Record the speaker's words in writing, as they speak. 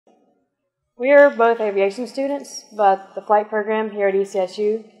We are both aviation students, but the flight program here at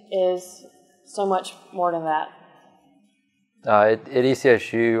ECSU is so much more than that. At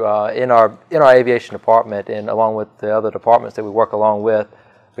ECSU, in our aviation department, and along with the other departments that we work along with,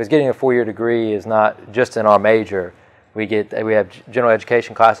 because getting a 4-year degree is not just in our major. We have general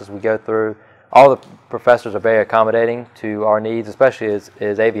education classes we go through. All the professors are very accommodating to our needs, especially as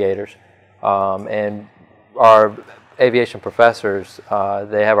aviators. And our aviation professors,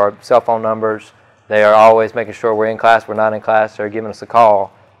 they have our cell phone numbers. They are always making sure we're in class, we're not in class. They're giving us a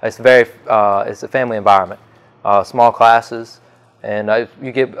call. It's a family environment. Small classes, and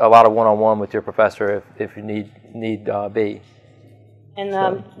you get a lot of one-on-one with your professor if you need be. And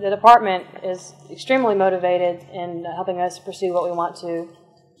the department is extremely motivated in helping us pursue what we want to.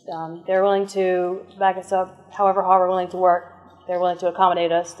 They're willing to back us up however hard we're willing to work. They're willing to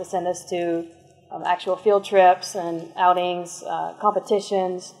accommodate us, to send us to actual field trips and outings,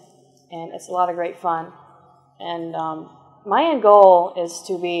 competitions, and it's a lot of great fun. And my end goal is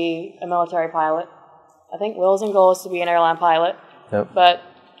to be a military pilot. I think Will's end goal is to be an airline pilot. Yep. But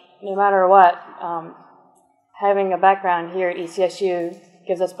no matter what, having a background here at ECSU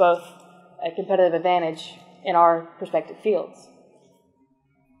gives us both a competitive advantage in our respective fields.